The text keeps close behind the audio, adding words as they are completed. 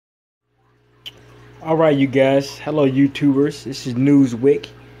Alright, you guys. Hello, YouTubers. This is Newswick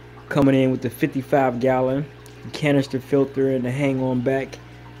coming in with the 55-gallon canister filter and the hang-on back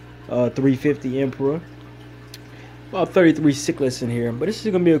 350 Emperor. About 33 cichlids in here, but this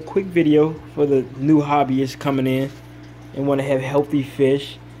is going to be a quick video for the new hobbyists coming in and want to have healthy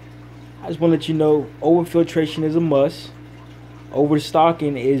fish. I just want to let you know overfiltration is a must.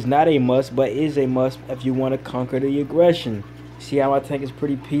 Overstocking is not a must, but is a must if you want to conquer the aggression. See how my tank is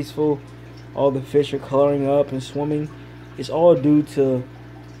pretty peaceful? All the fish are coloring up and swimming. It's all due to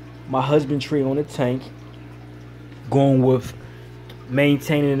my husbandry on the tank. Going with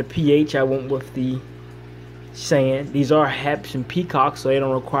maintaining the pH. I went with the sand. These are haps and peacocks, so they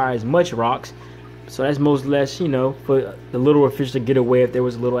don't require as much rocks. So that's most or less, you know, for the littler fish to get away if there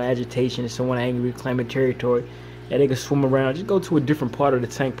was a little agitation and someone angry claiming territory. Yeah, they could swim around. Just go to a different part of the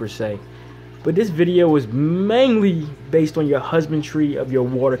tank per se. But this video is mainly based on your husbandry of your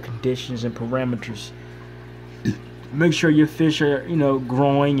water conditions and parameters. Make sure your fish are, you know,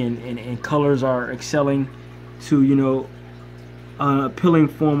 growing and colors are excelling to, you know, appealing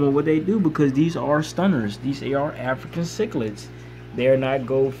form of what they do, because these are stunners. These are African cichlids. They're not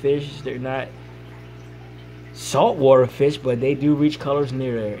goldfish. They're not saltwater fish, but they do reach colors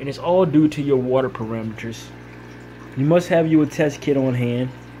near there. And it's all due to your water parameters. You must have you a test kit on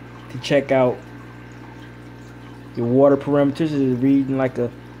hand to check out your water parameters. Is reading like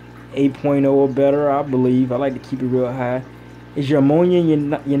a 8.0 or better, I believe. I like to keep it real high. Is your ammonia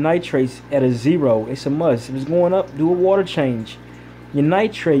and your nitrates at a 0? It's a must. If it's going up, do a water change. Your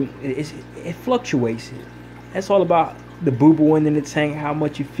nitrate, it fluctuates. That's all about the boo-booing in the tank, how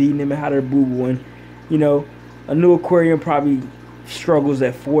much you're feeding them and how they're boo-booing. You know, a new aquarium probably struggles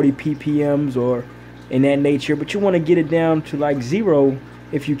at 40 ppms or in that nature, but you want to get it down to like 0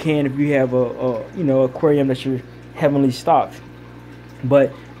 if you can, if you have a you know, aquarium that you're heavily stocked.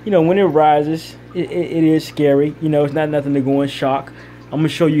 But you know, when it rises, it is scary. You know, it's not nothing to go in shock. I'm gonna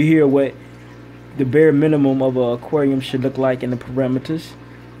show you here what the bare minimum of an aquarium should look like in the parameters.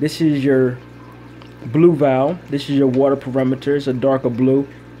 This is your blue valve. This is your water parameter. It's a darker blue.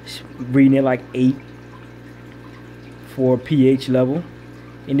 It's reading it like 8 for pH level.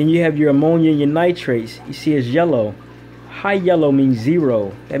 And then you have your ammonia and your nitrates. You see it's yellow. High yellow means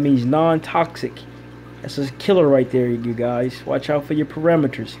 0. That means non-toxic. That's a killer right there, you guys. Watch out for your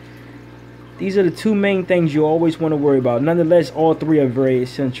parameters. These are the two main things you always want to worry about. Nonetheless, all three are very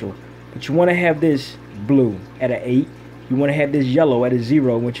essential. But you want to have this blue at an 8. You want to have this yellow at a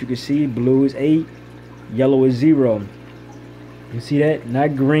 0. What you can see, blue is 8, yellow is 0. You see that?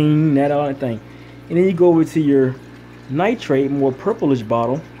 Not green, not all that thing. And then you go over to your nitrate, more purplish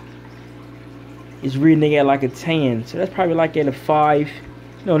bottle. It's reading at like a 10, so that's probably like at a 5.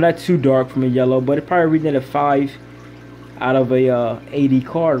 No, not too dark from a yellow, but it's probably reading at a 5 out of a 80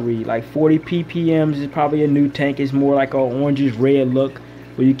 card read. Like 40 ppms is probably a new tank. It's more like a orangish red look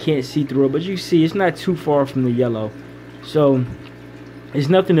where you can't see through it, but you see it's not too far from the yellow. So it's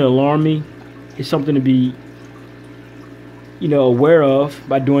nothing to alarm me. It's something to be, you know, aware of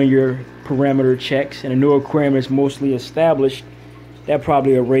by doing your parameter checks. And a new aquarium is mostly established, that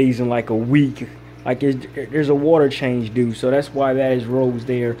probably a raise in like a week. Like there's a water change due, so that's why that is rose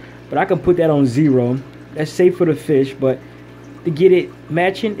there. But I can put that on 0. That's safe for the fish, but to get it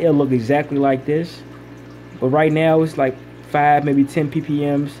matching, it'll look exactly like this. But right now it's like 5, maybe 10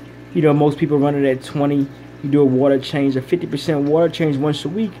 ppms. You know, most people run it at 20. You do a water change, a 50% water change once a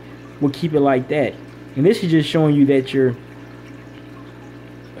week will keep it like that. And this is just showing you that your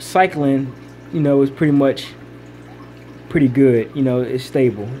cycling, you know, is pretty good. You know, it's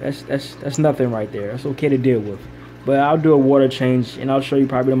stable. That's nothing right there. That's okay to deal with. But I'll do a water change and I'll show you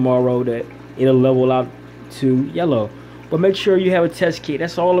probably tomorrow that it'll level out to yellow. But make sure you have a test kit.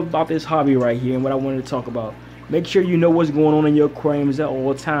 That's all about this hobby right here and what I wanted to talk about. Make sure you know what's going on in your aquariums at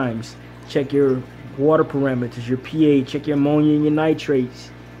all times. Check your water parameters, your pH, check your ammonia and your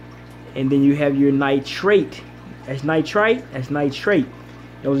nitrates. And then you have your nitrate. That's nitrite, that's nitrate.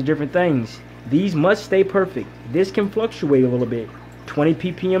 Those are different things. These must stay perfect. This can fluctuate a little bit. 20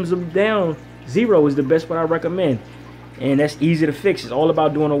 ppms of down, 0 is the best what I recommend. And that's easy to fix. It's all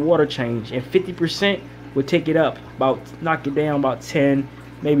about doing a water change. And 50% will take it up, knock it down about 10,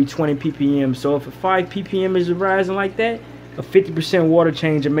 maybe 20 ppm. So if a 5 ppm is rising like that, a 50% water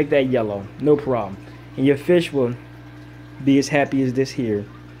change will make that yellow. No problem. And your fish will be as happy as this here.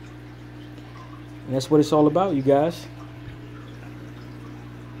 And that's what it's all about, you guys.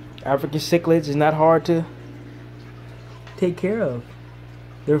 African cichlids is not hard to take care of.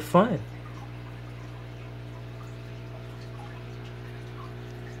 They're fun.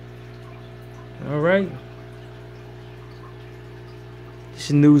 All right. This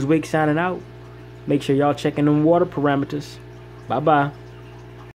is Newswick signing out. Make sure y'all checking them water parameters. Bye bye.